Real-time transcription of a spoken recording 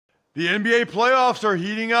The NBA playoffs are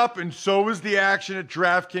heating up, and so is the action at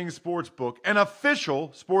DraftKings Sportsbook, an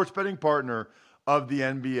official sports betting partner of the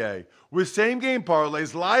NBA. With same-game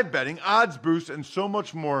parlays, live betting, odds boosts, and so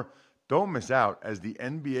much more, don't miss out as the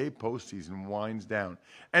NBA postseason winds down.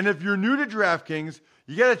 And if you're new to DraftKings,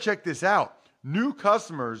 you got to check this out. New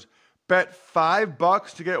customers bet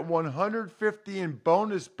 $5 to get $150 in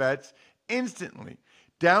bonus bets instantly.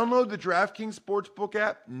 Download the DraftKings Sportsbook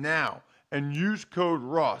app now and use code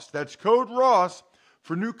Ross. That's code Ross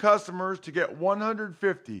for new customers to get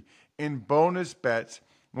 $150 in bonus bets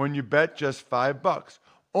when you bet just $5.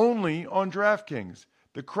 Only on DraftKings.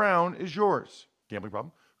 The crown is yours. Gambling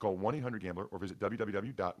problem? Call 1-800-GAMBLER or visit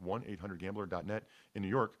www.1800gambler.net. In New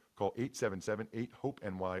York, call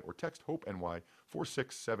 877-8-HOPE-NY or text HOPE-NY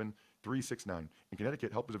 467-369. In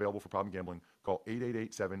Connecticut, help is available for problem gambling. Call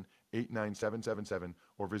 888-7-897-7777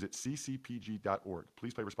 or visit ccpg.org.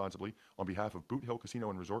 Please play responsibly. On behalf of Boot Hill Casino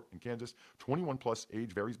and Resort in Kansas, 21 plus,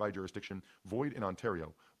 age varies by jurisdiction, void in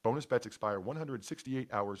Ontario. Bonus bets expire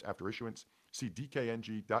 168 hours after issuance. See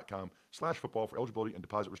dkng.com/football for eligibility and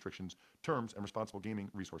deposit restrictions, terms, and responsible gaming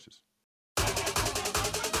resources.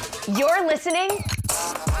 You're listening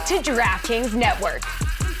to DraftKings Network.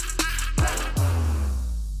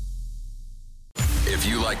 If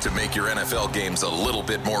you like to make your NFL games a little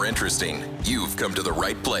bit more interesting, you've come to the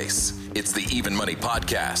right place. It's the Even Money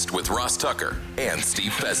Podcast with Ross Tucker and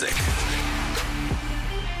Steve Fezzik.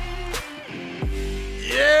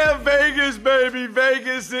 Yeah, Vegas, baby,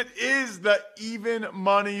 Vegas. It is the Even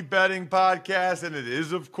Money Betting Podcast, and it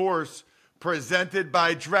is, of course, presented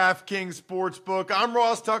by DraftKings Sportsbook. I'm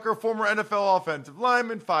Ross Tucker, former NFL offensive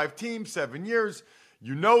lineman, 5 teams, 7 years.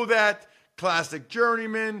 You know that. Classic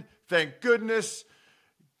journeyman. Thank goodness.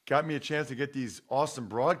 Got me a chance to get these awesome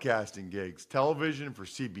broadcasting gigs. Television for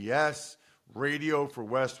CBS, radio for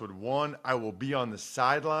Westwood One. I will be on the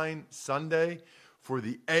sideline Sunday for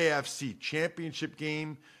the AFC Championship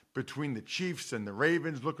game between the Chiefs and the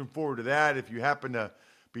Ravens. Looking forward to that. If you happen to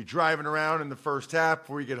be driving around in the first half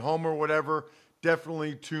before you get home or whatever,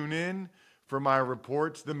 definitely tune in for my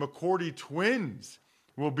reports. The McCourty twins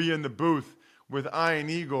will be in the booth with Ian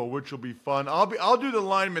Eagle, which will be fun. I'll do the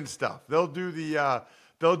lineman stuff. They'll do the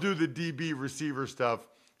DB receiver stuff.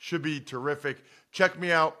 Should be terrific. Check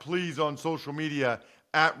me out, please, on social media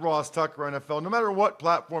at Ross Tucker NFL. No matter what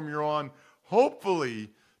platform you're on,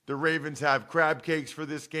 hopefully the Ravens have crab cakes for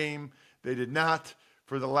this game. They did not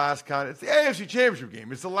for the last it's the AFC Championship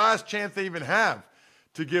game. It's the last chance they even have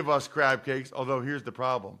to give us crab cakes. Although here's the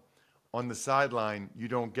problem. On the sideline, you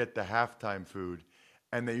don't get the halftime food,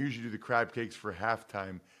 and they usually do the crab cakes for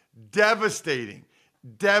halftime. Devastating.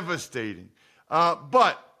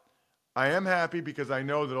 But I am happy because I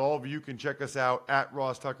know that all of you can check us out at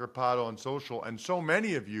Ross Tucker Pod on social, and so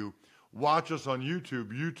many of you watch us on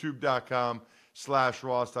YouTube,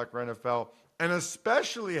 youtube.com/Ross Tucker NFL, and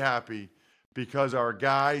especially happy because our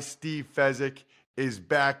guy, Steve Fezzik, is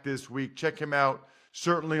back this week. Check him out,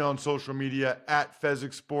 certainly on social media, at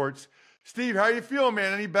Fezzik Sports. Steve, how you feeling,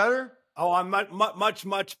 man? Any better? Oh, I'm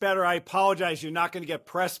much better. I apologize. You're not going to get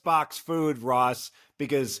press box food, Ross,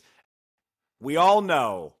 because we all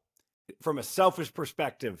know, from a selfish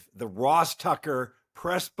perspective, the Ross Tucker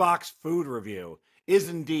press box food review is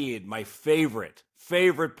indeed my favorite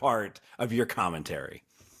part of your commentary.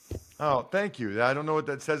 Oh, thank you. I don't know what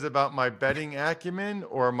that says about my betting acumen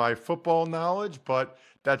or my football knowledge, but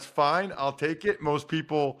that's fine. I'll take it. Most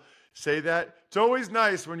people say that. It's always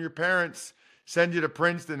nice when your parents send you to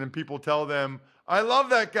Princeton and people tell them, I love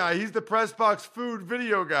that guy. He's the press box food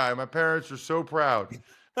video guy. My parents are so proud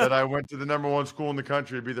that I went to the #1 school in the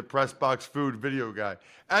country to be the press box food video guy.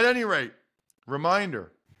 At any rate,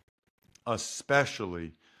 reminder,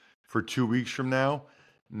 especially for 2 weeks from now,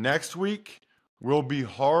 next week will be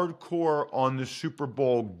hardcore on the Super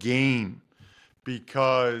Bowl game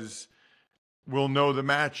because we'll know the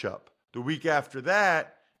matchup. The week after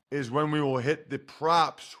that is when we will hit the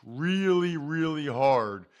props really, really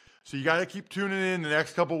hard. So you got to keep tuning in the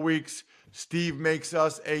next couple weeks. Steve makes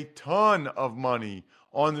us a ton of money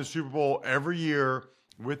on the Super Bowl every year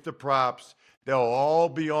with the props. They'll all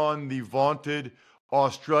be on the vaunted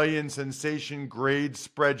Australian sensation grade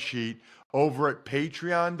spreadsheet over at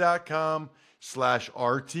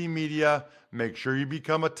patreon.com/RTmedia. Make sure you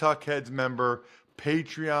become a Tuckheads member.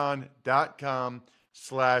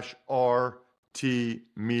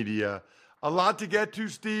 Patreon.com/RTmedia. A lot to get to,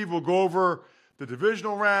 Steve. We'll go over the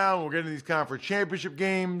divisional round. We'll get into these conference championship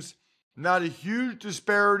games. Not a huge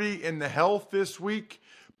disparity in the health this week,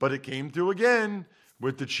 but it came through again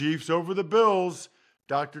with the Chiefs over the Bills.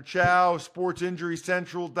 Dr. Chow,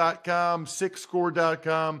 SportsInjuryCentral.com,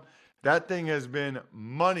 SixScore.com That thing has been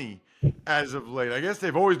money as of late. I guess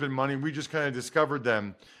they've always been money. We just kind of discovered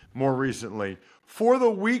them more recently. For the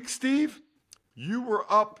week, Steve, you were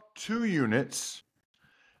up 2 units.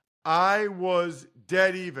 I was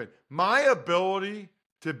dead even. My ability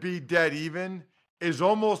to be dead even is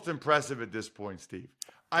almost impressive at this point, Steve.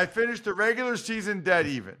 I finished the regular season dead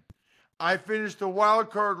even. I finished the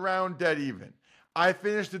wild card round dead even. I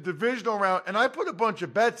finished the divisional round, and I put a bunch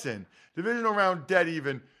of bets in. Divisional round dead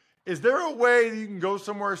even. Is there a way that you can go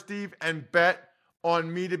somewhere, Steve, and bet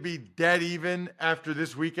on me to be dead even after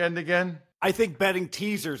this weekend again? I think betting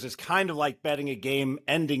teasers is kind of like betting a game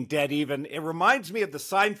ending dead even. It reminds me of the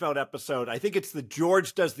Seinfeld episode. I think it's the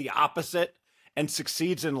George does the opposite and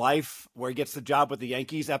succeeds in life, where he gets the job with the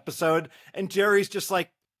Yankees episode. And Jerry's just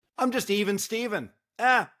like, I'm just even Steven.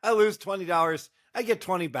 I lose $20. I get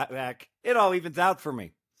 20 back. It all evens out for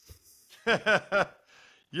me.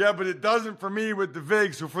 Yeah, but it doesn't for me with the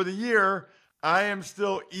VIG. So for the year, I am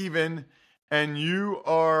still even, and you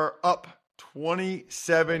are up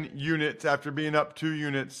 27 units after being up 2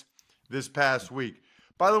 units this past week.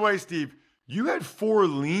 By the way, Steve, you had 4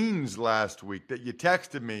 leans last week that you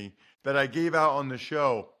texted me that I gave out on the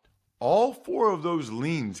show. All 4 of those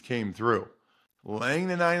leans came through. Laying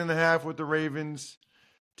the 9.5 with the Ravens,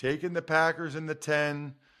 taking the Packers in the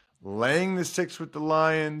 10, laying the 6 with the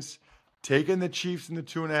Lions, taking the Chiefs in the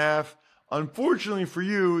 2.5. Unfortunately for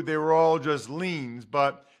you, they were all just leans,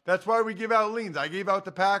 but that's why we give out leans. I gave out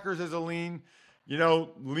the Packers as a lean. You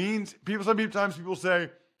know, leans, sometimes people say,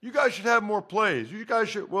 you guys should have more plays. You guys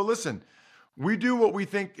should, well, listen, we do what we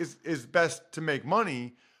think is best to make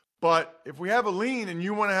money, but if we have a lean and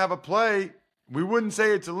you want to have a play, we wouldn't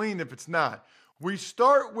say it's a lean if it's not. We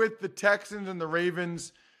start with the Texans and the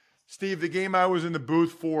Ravens. Steve, the game I was in the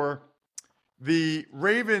booth for, the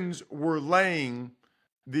Ravens were laying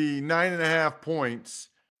the 9.5 points,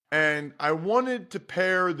 and I wanted to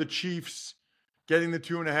pair the Chiefs getting the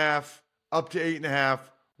 2.5 up to 8.5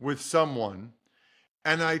 with someone,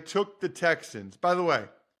 and I took the Texans. By the way,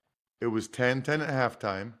 it was 10-10 at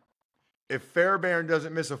halftime. If Fairbairn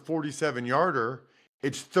doesn't miss a 47-yarder,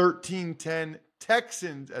 it's 13-10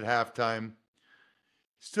 Texans at halftime.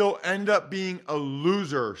 Still end up being a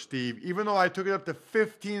loser, Steve. Even though I took it up to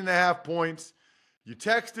 15.5 points, you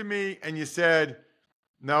texted me and you said,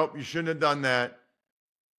 nope, you shouldn't have done that.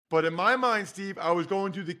 But in my mind, Steve, I was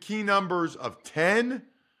going through the key numbers of 10,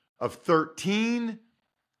 of 13,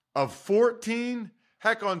 of 14.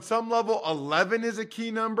 Heck, on some level, 11 is a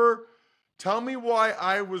key number. Tell me why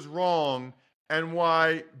I was wrong and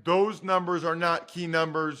why those numbers are not key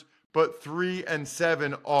numbers, but 3 and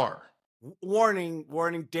 7 are.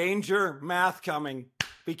 Warning, danger, math coming.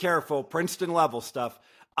 Be careful, Princeton level stuff.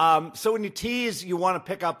 So when you tease, you want to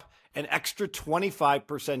pick up an extra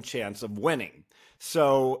 25% chance of winning.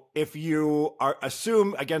 So if you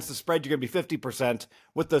assume against the spread you're going to be 50%,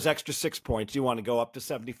 with those extra 6 points, you want to go up to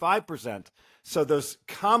 75%. So those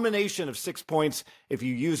combination of 6 points, if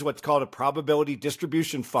you use what's called a probability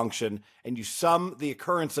distribution function and you sum the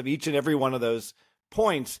occurrence of each and every one of those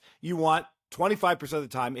points, you want 25% of the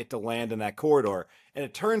time it to land in that corridor. And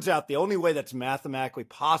it turns out the only way that's mathematically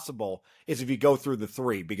possible is if you go through the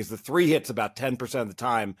 3, because the 3 hits about 10% of the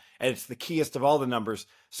time, and it's the keyest of all the numbers.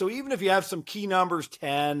 So even if you have some key numbers,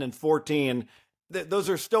 10 and 14, those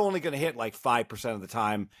are still only going to hit like 5% of the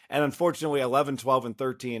time. And unfortunately, 11, 12, and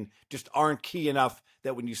 13 just aren't key enough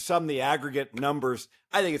that when you sum the aggregate numbers,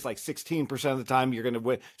 I think it's like 16% of the time you're going to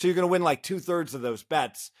win. So you're going to win like 2/3 of those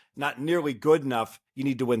bets. Not nearly good enough. You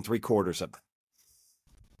need to win 3/4 of them.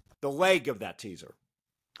 The leg of that teaser.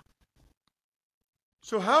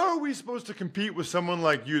 So how are we supposed to compete with someone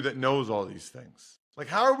like you that knows all these things? Like,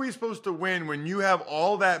 how are we supposed to win when you have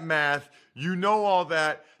all that math, you know all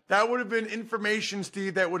that? That would have been information,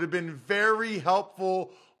 Steve, that would have been very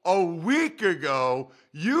helpful a week ago.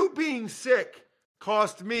 You being sick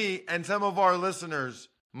cost me and some of our listeners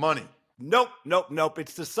money. Nope.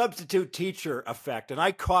 It's the substitute teacher effect. And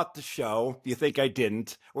I caught the show, you think I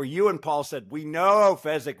didn't, where you and Paul said, we know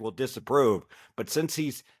Fezzik will disapprove, but since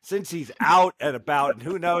he's out and about, and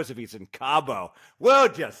who knows if he's in Cabo, we'll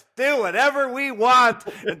just do whatever we want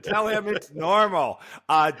and tell him it's normal.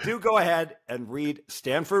 Do go ahead and read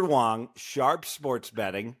Stanford Wong, Sharp Sports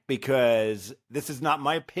Betting, because this is not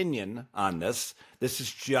my opinion on this. This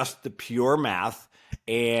is just the pure math,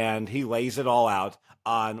 and he lays it all out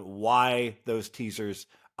on why those teasers,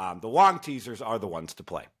 the Wong teasers, are the ones to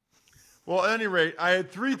play. Well, at any rate, I had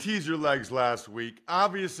 3 teaser legs last week.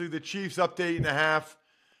 Obviously, the Chiefs up to 8.5.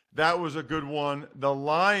 That was a good one. The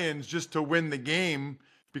Lions just to win the game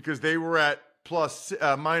because they were at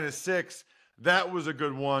 -6. That was a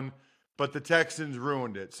good one. but the Texans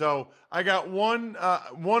ruined it. So I got one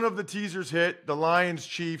of the teasers hit, the Lions,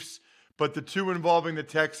 Chiefs, but the two involving the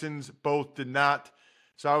Texans both did not.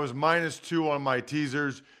 So I was -2 on my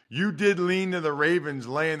teasers. You did lean to the Ravens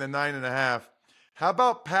laying the 9.5. How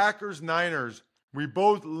about Packers, Niners? We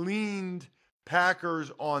both leaned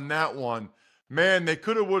Packers on that one. Man, they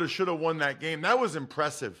coulda, woulda, shoulda won that game. That was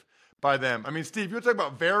impressive by them. I mean, Steve, you're talking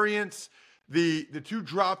about variance. The two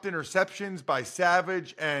dropped interceptions by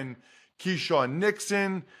Savage and Keyshawn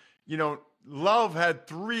Nixon. You know, Love had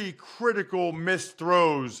 3 critical missed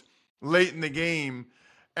throws late in the game,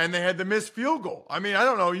 and they had the missed field goal. I mean, I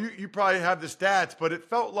don't know. You probably have the stats, but it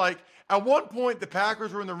felt like at one point the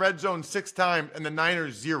Packers were in the red zone 6 times and the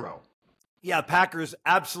Niners 0. Yeah, Packers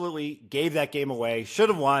absolutely gave that game away, should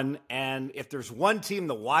have won. And if there's one team,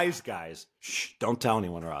 the wise guys, don't tell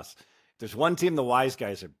anyone, Ross. If there's one team, the wise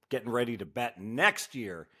guys are getting ready to bet next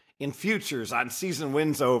year in futures on season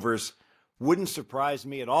wins overs. Wouldn't surprise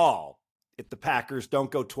me at all if the Packers don't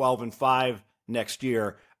go 12-5 next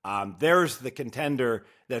year. There's the contender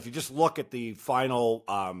that if you just look at the final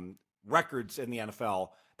records in the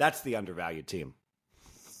NFL, that's the undervalued team.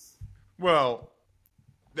 Well,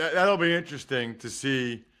 that'll be interesting to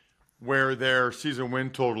see where their season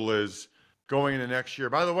win total is going into next year.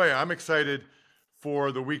 By the way, I'm excited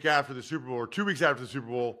for the week after the Super Bowl, or 2 weeks after the Super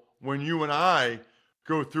Bowl, when you and I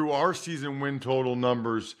go through our season win total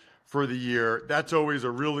numbers for the year. That's always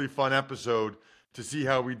a really fun episode to see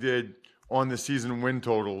how we did on the season win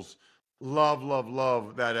totals. Love, love,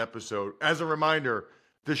 love that episode. As a reminder,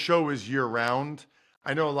 the show is year-round.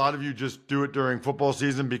 I know a lot of you just do it during football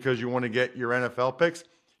season because you want to get your NFL picks.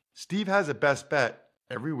 Steve has a best bet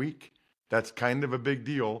every week. That's kind of a big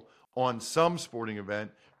deal on some sporting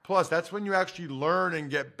event. Plus, that's when you actually learn and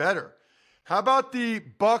get better. How about the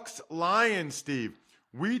Bucks-Lions, Steve?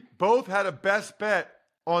 We both had a best bet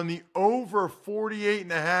on the over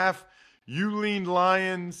 48.5. You leaned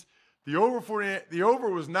Lions. The over 48, the over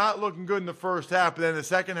was not looking good in the first half, but then in the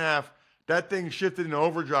second half, that thing shifted into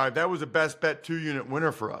overdrive. That was a best bet 2-unit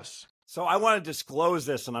winner for us. So I want to disclose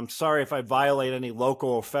this, and I'm sorry if I violate any local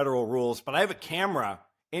or federal rules, but I have a camera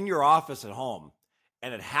in your office at home,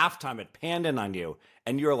 and at halftime it panned in on you,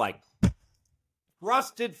 and you're like,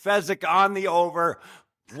 Rusted Fezzik on the over.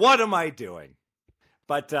 What am I doing?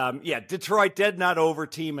 But yeah, Detroit dead not over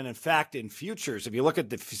team, and in fact, in futures, if you look at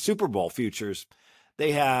the Super Bowl futures,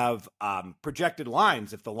 they have projected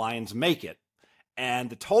lines if the Lions make it, and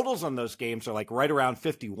the totals on those games are like right around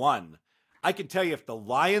 51. I can tell you if the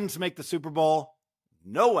Lions make the Super Bowl,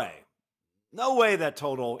 no way that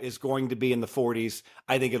total is going to be in the 40s.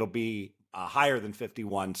 I think it'll be higher than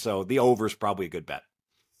 51. So the over is probably a good bet.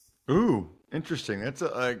 Ooh, interesting. That's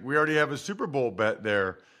we already have a Super Bowl bet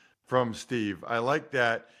there from Steve. I like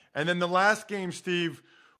that. And then the last game, Steve,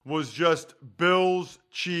 was just Bills,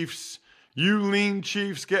 Chiefs. You lean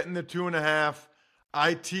Chiefs getting the 2.5.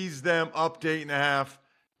 I teased them up to 8.5.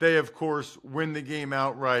 They, of course, win the game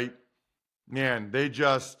outright. Man,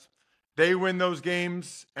 they win those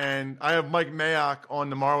games. And I have Mike Mayock on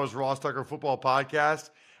tomorrow's Ross Tucker Football Podcast,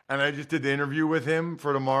 and I just did the interview with him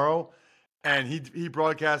for tomorrow. And he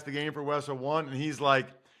broadcast the game for Westwood One, and he's like,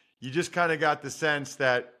 you just kind of got the sense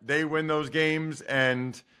that they win those games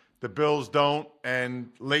and the Bills don't.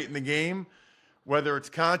 And late in the game, whether it's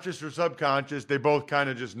conscious or subconscious, they both kind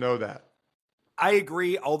of just know that. I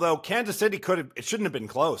agree, although Kansas City it shouldn't have been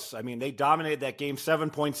close. I mean, they dominated that game,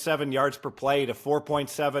 7.7 yards per play to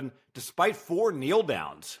 4.7, despite 4 kneel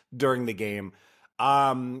downs during the game.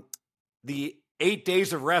 The 8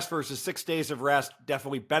 days of rest versus 6 days of rest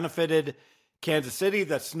definitely benefited Kansas City.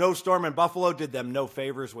 The snowstorm in Buffalo did them no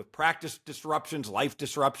favors with practice disruptions, life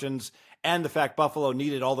disruptions, and the fact Buffalo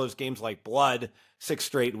needed all those games like blood 6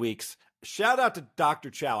 straight weeks. Shout out to Dr.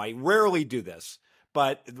 Chow. I rarely do this,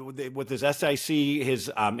 but with his SIC,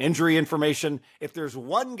 his injury information, if there's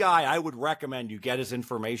one guy I would recommend you get his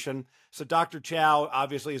information. So Dr. Chow,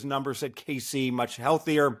 obviously his number said KC, much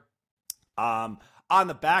healthier. On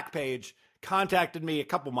the back page, contacted me a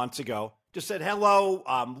couple months ago, just said, hello,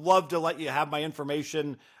 love to let you have my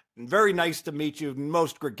information. Very nice to meet you.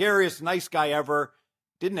 Most gregarious, nice guy ever.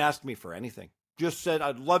 Didn't ask me for anything. Just said,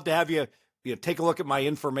 I'd love to have you take a look at my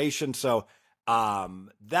information. So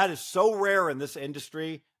that is so rare in this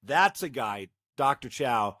industry. That's a guy, Dr.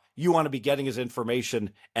 Chow, you want to be getting his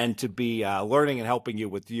information and to be learning and helping you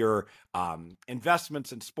with your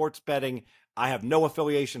investments in sports betting. I have no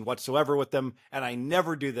affiliation whatsoever with them, and I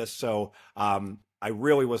never do this. So I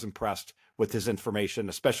really was impressed with his information,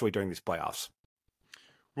 especially during these playoffs.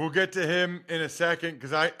 We'll get to him in a second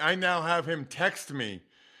because I now have him text me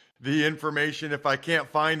the information. If I can't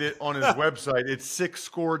find it on his website, it's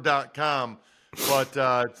sixscore.com.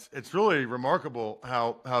 But it's really remarkable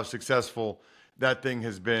how successful that thing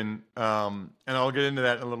has been. And I'll get into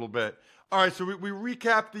that in a little bit. All right, so we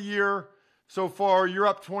recapped the year so far. You're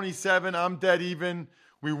up 27. I'm dead even.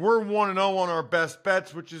 We were 1-0 on our best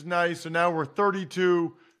bets, which is nice. So now we're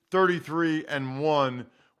 32, 33, and 1.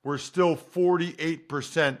 We're still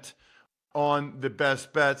 48% on the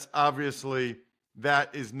best bets. Obviously,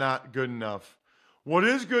 that is not good enough. What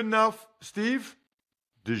is good enough, Steve?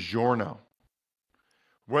 DiGiorno.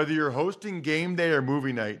 Whether you're hosting game day or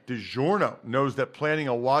movie night, DiGiorno knows that planning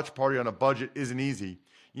a watch party on a budget isn't easy.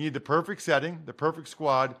 You need the perfect setting, the perfect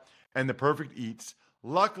squad, and the perfect eats.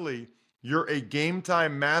 Luckily, you're a game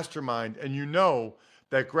time mastermind, and you know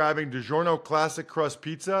that grabbing DiGiorno Classic Crust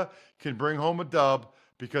Pizza can bring home a dub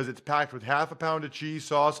because it's packed with half a pound of cheese,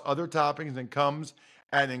 sauce, other toppings, and comes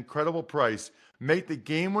at an incredible price. Make the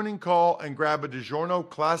game-winning call and grab a DiGiorno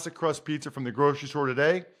Classic Crust Pizza from the grocery store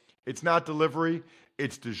today. It's not delivery,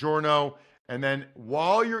 it's DiGiorno. And then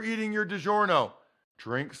while you're eating your DiGiorno,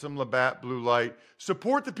 drink some Labatt Blue Light.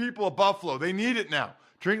 Support the people of Buffalo. They need it now.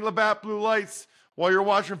 Drink Labatt Blue Lights while you're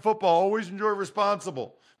watching football. Always enjoy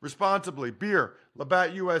responsibly. Beer,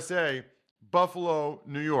 Labatt USA, Buffalo,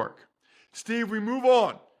 New York. Steve, we move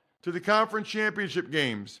on to the conference championship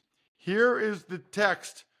games. Here is the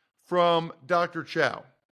text from Dr. Chow.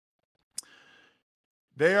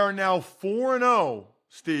 They are now 4-0,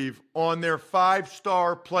 Steve, on their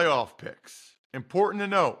 5-star playoff picks. Important to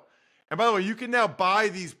note. And by the way, you can now buy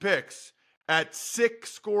these picks at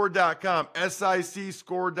SICScore.com,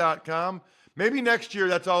 SICScore.com. Maybe next year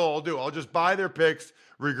that's all I'll do. I'll just buy their picks,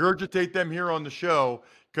 regurgitate them here on the show,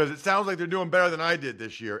 because it sounds like they're doing better than I did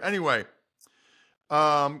this year. Anyway,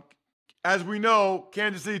 as we know,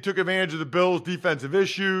 Kansas City took advantage of the Bills' defensive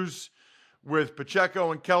issues with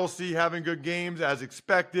Pacheco and Kelsey having good games as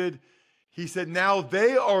expected. He said now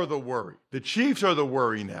they are the worry. The Chiefs are the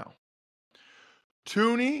worry now.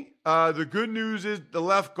 Tooney, the good news is the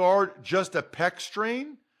left guard, just a pec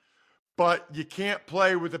strain, but you can't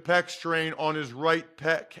play with a pec strain on his right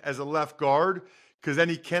pec as a left guard because then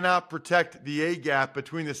he cannot protect the A-gap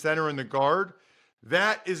between the center and the guard.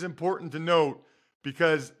 That is important to note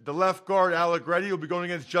because the left guard, Allegretti, will be going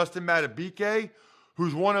against Justin Madubuike,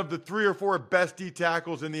 who's one of the 3 or 4 best D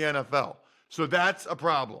tackles in the NFL. So that's a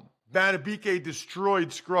problem. Madubuike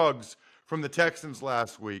destroyed Scruggs from the Texans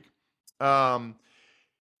last week.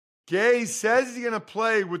 Gay says he's going to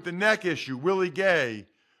play with the neck issue, Willie Gay,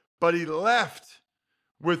 but he left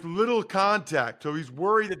with little contact. So he's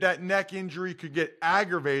worried that neck injury could get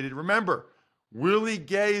aggravated. Remember, Willie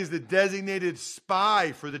Gay is the designated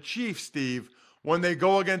spy for the Chiefs, Steve, when they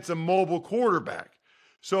go against a mobile quarterback.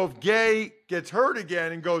 So if Gay gets hurt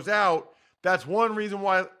again and goes out, that's one reason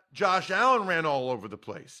why Josh Allen ran all over the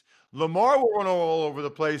place. Lamar will run all over the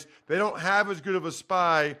place. They don't have as good of a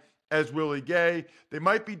spy as Willie Gay. They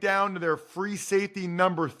might be down to their free safety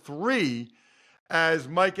number 3 as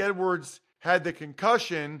Mike Edwards had the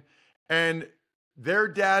concussion, and their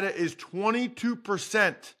data is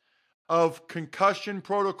 22% of concussion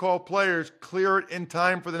protocol players clear it in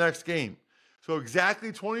time for the next game. So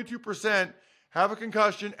exactly 22% have a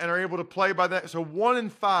concussion and are able to play by that. So 1 in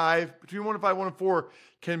 5, between 1 and 5, 1 and 4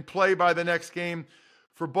 can play by the next game.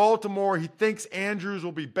 For Baltimore, he thinks Andrews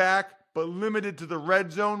will be back, but limited to the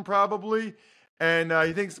red zone probably. And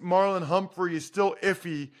he thinks Marlon Humphrey is still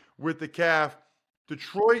iffy with the calf.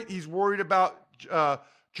 Detroit, he's worried about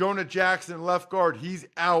Jonah Jackson, left guard. He's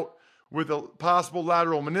out with a possible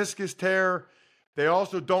lateral meniscus tear. They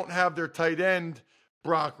also don't have their tight end,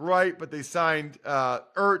 Brock Wright, but they signed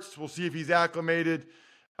Ertz. We'll see if he's acclimated.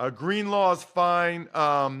 Greenlaw's fine.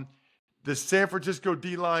 The San Francisco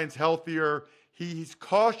D-line's healthier. He's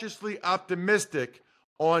cautiously optimistic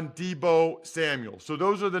on Deebo Samuel. So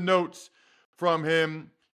those are the notes from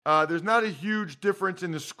him. There's not a huge difference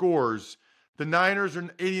in the scores. The Niners are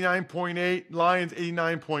 89.8, Lions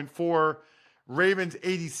 89.4, Ravens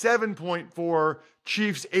 87.4,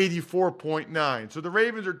 Chiefs 84.9. So the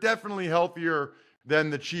Ravens are definitely healthier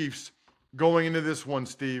than the Chiefs going into this one,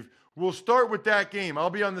 Steve. We'll start with that game.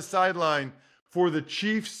 I'll be on the sideline for the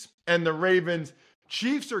Chiefs and the Ravens.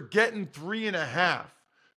 Chiefs are getting 3.5.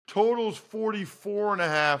 Totals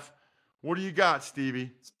 44.5. What do you got,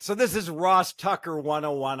 Stevie? So this is Ross Tucker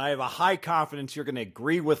 101. I have a high confidence you're going to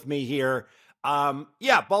agree with me here.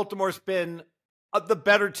 Baltimore's been the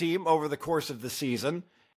better team over the course of the season.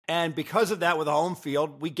 And because of that, with a home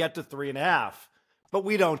field, we get to 3.5. But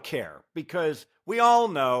we don't care because we all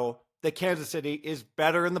know that Kansas City is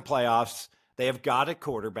better in the playoffs. They have got a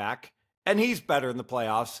quarterback, and he's better in the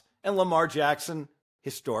playoffs. And Lamar Jackson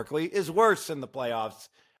historically is worse in the playoffs.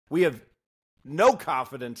 We have no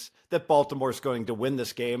confidence that Baltimore is going to win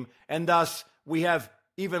this game, and thus we have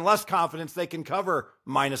even less confidence they can cover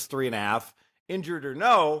 -3.5. Injured or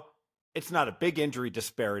no, it's not a big injury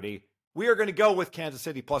disparity. We are going to go with Kansas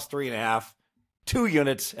City +3.5, 2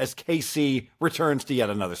 units as KC returns to yet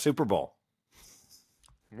another Super Bowl.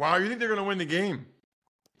 Wow, you think they're going to win the game?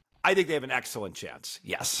 I think they have an excellent chance.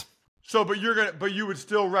 Yes. So, but you would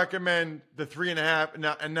still recommend the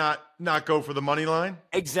 3.5 and not go for the money line?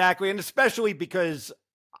 Exactly, and especially because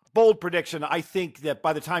bold prediction. I think that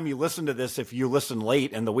by the time you listen to this, if you listen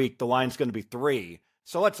late in the week, the line's going to be 3.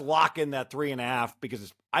 So let's lock in that 3.5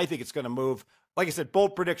 because I think it's going to move. Like I said,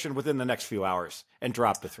 bold prediction within the next few hours and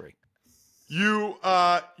drop to 3. You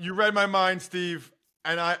read my mind, Steve,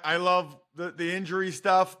 and I love the injury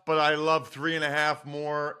stuff, but I love 3.5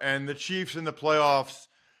 more. And the Chiefs in the playoffs.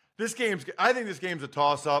 I think this game's a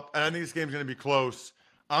toss-up, and I think this game's going to be close.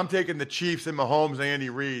 I'm taking the Chiefs and Mahomes and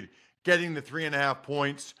Andy Reid, getting the 3.5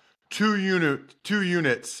 points, 2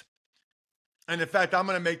 units. And in fact, I'm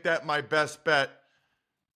going to make that my best bet,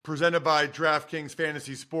 presented by DraftKings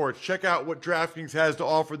Fantasy Sports. Check out what DraftKings has to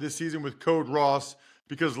offer this season with code Ross,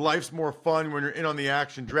 because life's more fun when you're in on the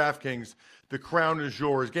action. DraftKings, the crown is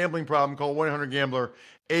yours. Gambling problem, call 1-800-GAMBLER.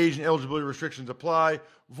 Age and eligibility restrictions apply.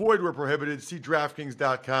 Void where prohibited. See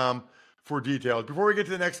DraftKings.com for details. Before we get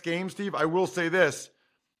to the next game, Steve, I will say this.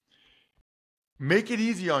 Make it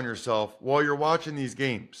easy on yourself while you're watching these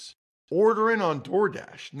games. Order in on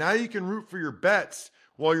DoorDash. Now you can root for your bets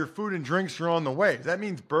while your food and drinks are on the way. That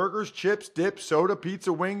means burgers, chips, dips, soda,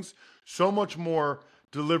 pizza, wings, so much more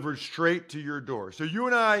delivered straight to your door. So you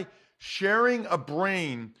and I sharing a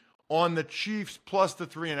brain on the Chiefs plus the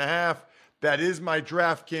 3.5. That is my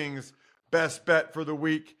DraftKings best bet for the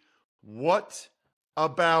week. What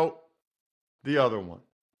about the other one?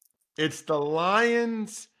 It's the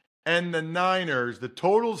Lions and the Niners. The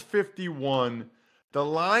total's 51. The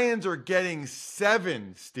Lions are getting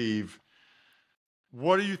 7, Steve.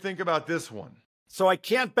 What do you think about this one? So I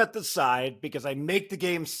can't bet the side because I make the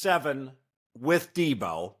game 7 with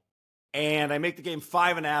Debo, and I make the game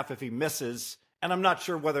 5.5 if he misses, and I'm not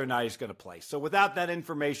sure whether or not he's going to play. So without that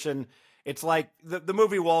information, it's like the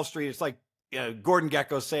movie Wall Street. It's like Gordon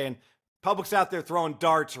Gekko saying, public's out there throwing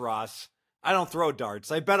darts, Ross. I don't throw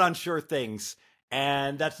darts. I bet on sure things,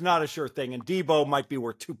 and that's not a sure thing. And Debo might be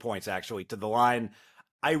worth 2 points, actually, to the line.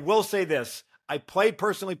 I will say this. I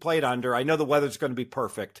personally played under. I know the weather's going to be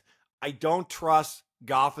perfect. I don't trust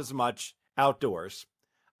Goff as much outdoors.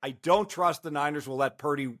 I don't trust the Niners will let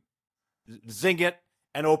Purdy zing it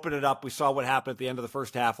and open it up. We saw what happened at the end of the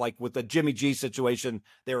first half. Like with the Jimmy G situation,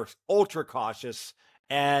 they were ultra cautious.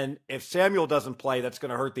 And if Samuel doesn't play, that's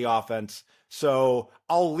going to hurt the offense. So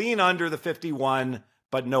I'll lean under the 51,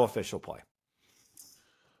 but no official play.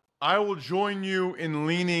 I will join you in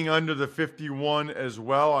leaning under the 51 as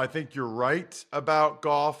well. I think you're right about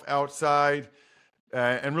Goff outside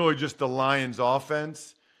and really just the Lions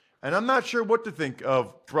offense. And I'm not sure what to think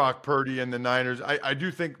of Brock Purdy and the Niners. I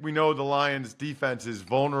do think we know the Lions defense is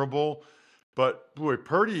vulnerable, but boy,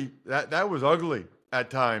 Purdy, that was ugly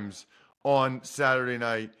at times on Saturday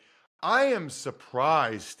night. I am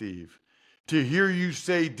surprised, Steve, to hear you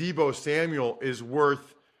say Deebo Samuel is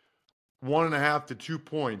worth 1.5 to 2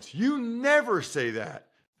 points. You never say that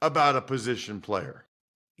about a position player.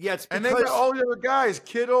 Yeah, it's because... And they got all the other guys,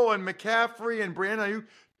 Kittle and McCaffrey and Brandon Ayuk.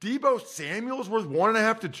 Deebo Samuel's worth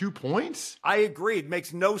 1.5 to 2 points? I agree. It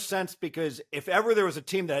makes no sense because if ever there was a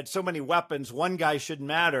team that had so many weapons, one guy shouldn't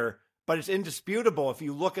matter. But it's indisputable if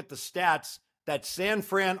you look at the stats, that San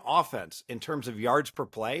Fran offense in terms of yards per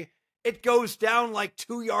play, it goes down like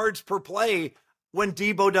 2 yards per play when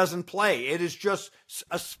Deebo doesn't play. It is just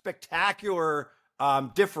a spectacular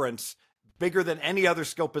difference, bigger than any other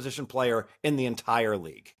skill position player in the entire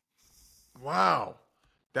league. Wow.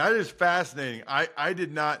 That is fascinating. I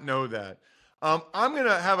did not know that. I'm going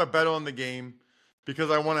to have a bet on the game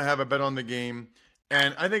because I want to have a bet on the game.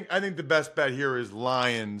 And I think the best bet here is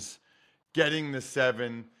Lions getting the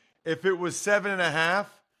 7. If it was 7.5,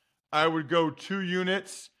 I would go 2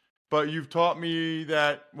 units. But you've taught me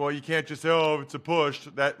that, well, you can't just say, oh, it's a push.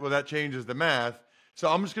 That changes the math. So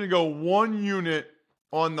I'm just going to go 1 unit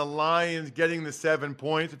on the Lions getting the 7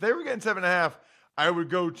 points. If they were getting 7.5, I would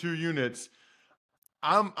go 2 units.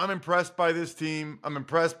 I'm impressed by this team. I'm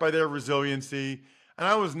impressed by their resiliency. And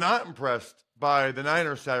I was not impressed by the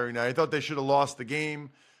Niners Saturday night. I thought they should have lost the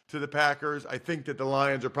game to the Packers. I think that the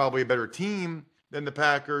Lions are probably a better team than the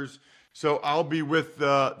Packers. So I'll be with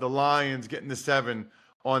the Lions getting the 7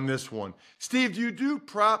 on this one. Steve, do you do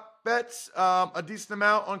prop bets a decent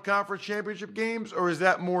amount on conference championship games, or is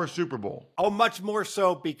that more Super Bowl? Oh, much more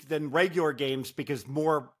so than regular games because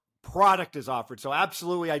more product is offered. So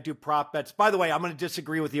absolutely, I do prop bets. By the way, I'm going to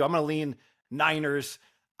disagree with you. I'm going to lean Niners.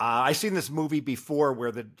 I've seen this movie before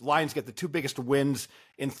where the Lions get the two biggest wins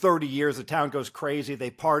in 30 years. The town goes crazy. They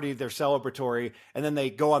party, they're celebratory, and then they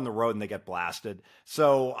go on the road and they get blasted.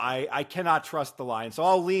 So I cannot trust the Lions. So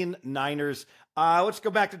I'll lean Niners. Let's go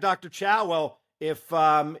back to Dr. Chow. Well, if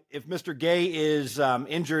Mr. Gay is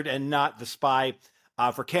injured and not the spy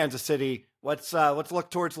for Kansas City, let's look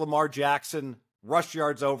towards Lamar Jackson. Rush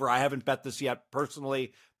yards over. I haven't bet this yet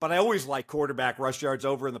personally, but I always like quarterback rush yards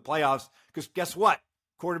over in the playoffs because guess what?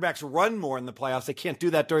 Quarterbacks run more in the playoffs. They can't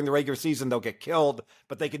do that during the regular season. They'll get killed,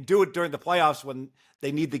 but they can do it during the playoffs when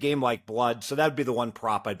they need the game like blood. So that would be the one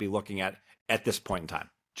prop I'd be looking at this point in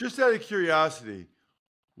time. Just out of curiosity,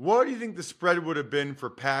 what do you think the spread would have been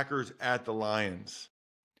for Packers at the Lions?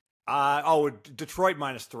 Detroit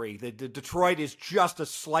 -3. The Detroit is just a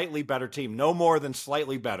slightly better team. No more than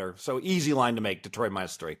slightly better. So easy line to make, Detroit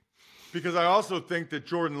 -3. Because I also think that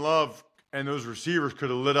Jordan Love and those receivers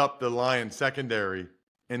could have lit up the Lions secondary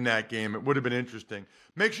in that game. It would have been interesting.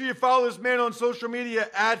 Make sure you follow this man on social media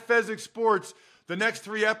at Fezzik Sports. The next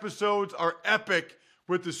 3 episodes are epic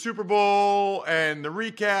with the Super Bowl and the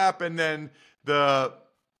recap and then the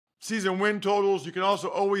season win totals. You can also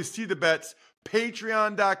always see the bets.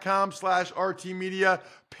 Patreon.com/RTmedia.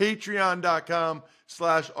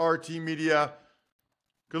 Patreon.com/RTmedia.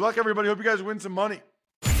 Good luck, everybody. Hope you guys win some money.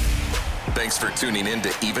 Thanks for tuning in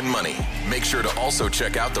to Even Money. Make sure to also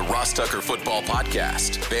check out the Ross Tucker Football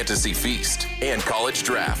Podcast, Fantasy Feast, and College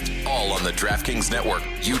Draft, all on the DraftKings Network,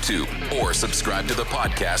 YouTube, or subscribe to the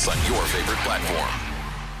podcast on your favorite platform.